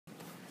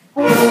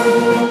Please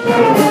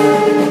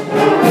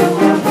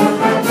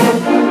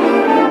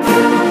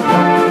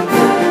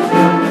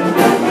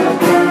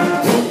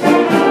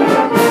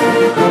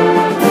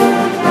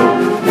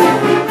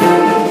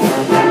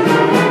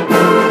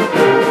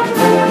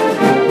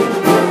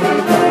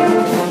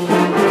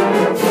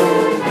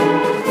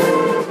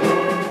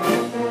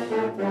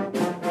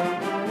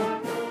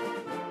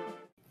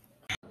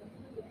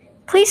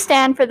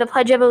stand for the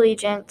Pledge of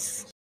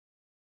Allegiance.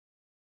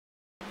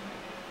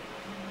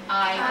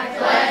 I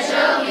pledge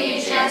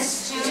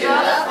allegiance to the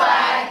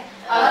flag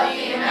of the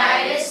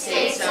United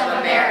States of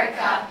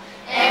America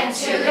and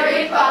to the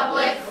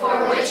republic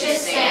for which it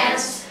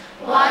stands,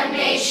 one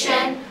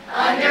nation,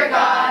 under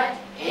God,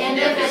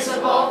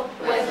 indivisible,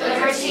 with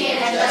liberty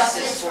and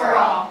justice for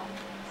all.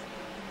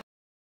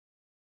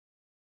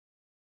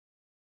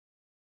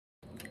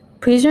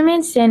 Please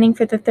remain standing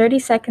for the 30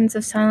 seconds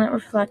of silent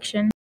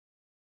reflection.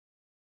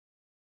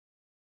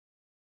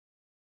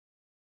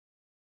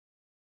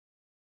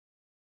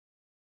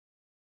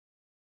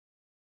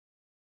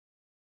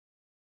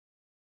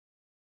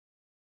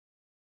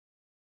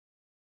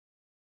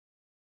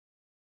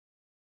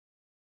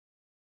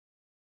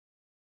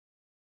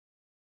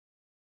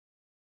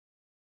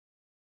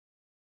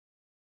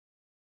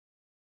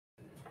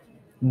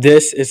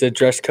 This is a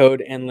dress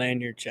code and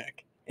lanyard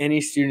check.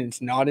 Any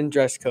students not in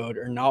dress code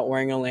or not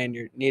wearing a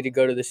lanyard need to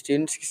go to the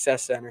Student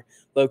Success Center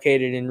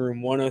located in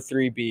room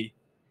 103B.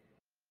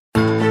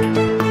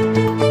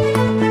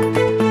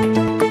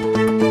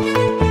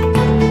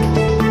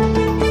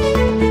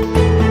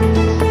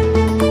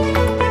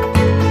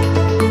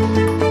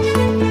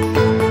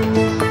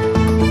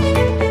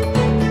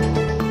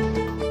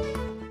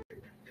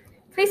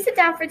 Please sit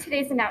down for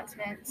today's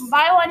announcements.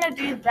 Buy one of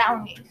these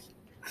brownies.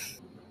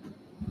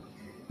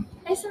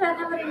 Hey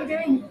Samantha, what are you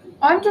doing?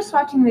 I'm just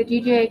watching the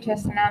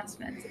GJHS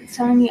Announcements. It's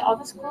telling me all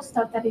this cool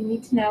stuff that I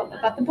need to know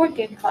about the board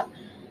game club.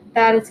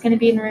 That it's going to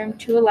be in room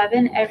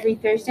 211 every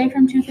Thursday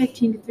from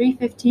 2:15 to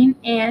 3:15.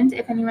 And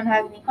if anyone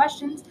has any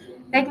questions,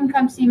 they can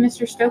come see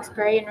Mr.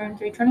 Stokesbury in room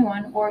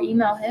 321 or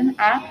email him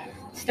at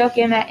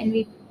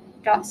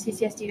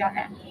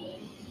stokem@nv.ccsd.net.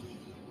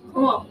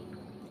 Cool.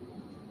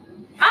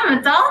 I'm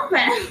a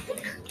dolphin.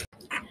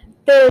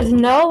 There is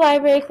no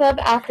library club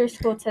after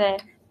school today,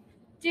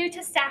 due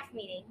to staff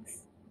meetings.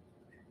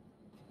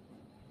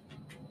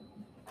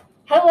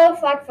 Hello,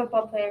 flag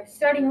football players.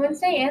 Starting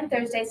Wednesday and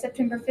Thursday,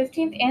 September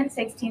 15th and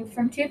 16th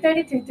from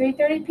 2:30 to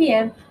 3:30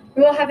 p.m.,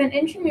 we will have an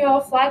intramural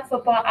flag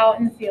football out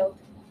in the field.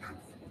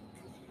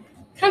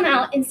 Come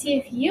out and see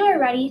if you are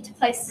ready to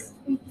play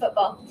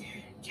football.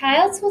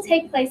 Tryouts will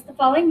take place the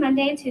following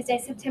Monday and Tuesday,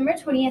 September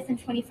 20th and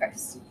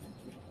 21st.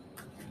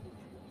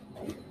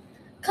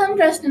 Come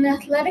dressed in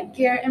athletic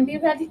gear and be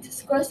ready to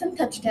score some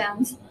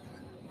touchdowns.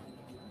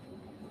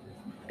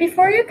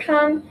 Before you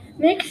come,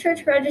 make sure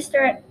to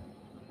register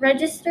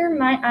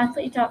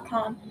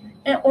myathlete.com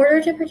in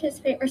order to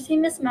participate, or see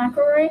Ms.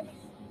 McElroy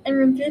in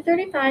room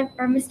 335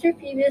 or Mr.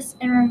 Phoebus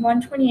in room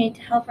 128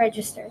 to help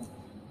register.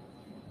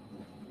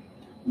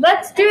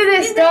 Let's do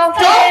this,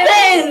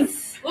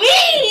 Dolphins!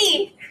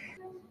 Whee!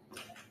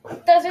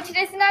 Those are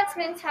today's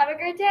announcements. Have a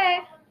great day.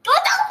 Go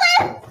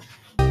Dolphins!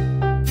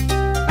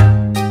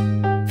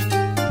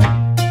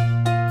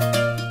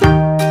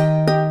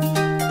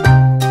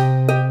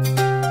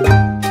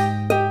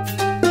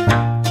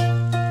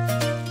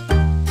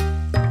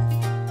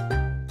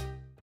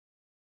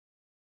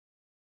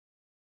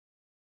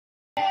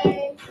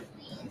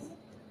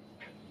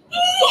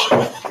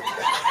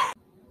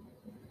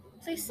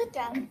 Please sit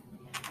down.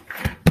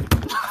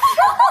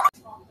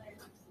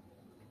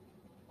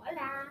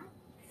 Hola.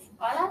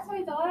 Hola,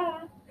 soy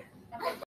Dora.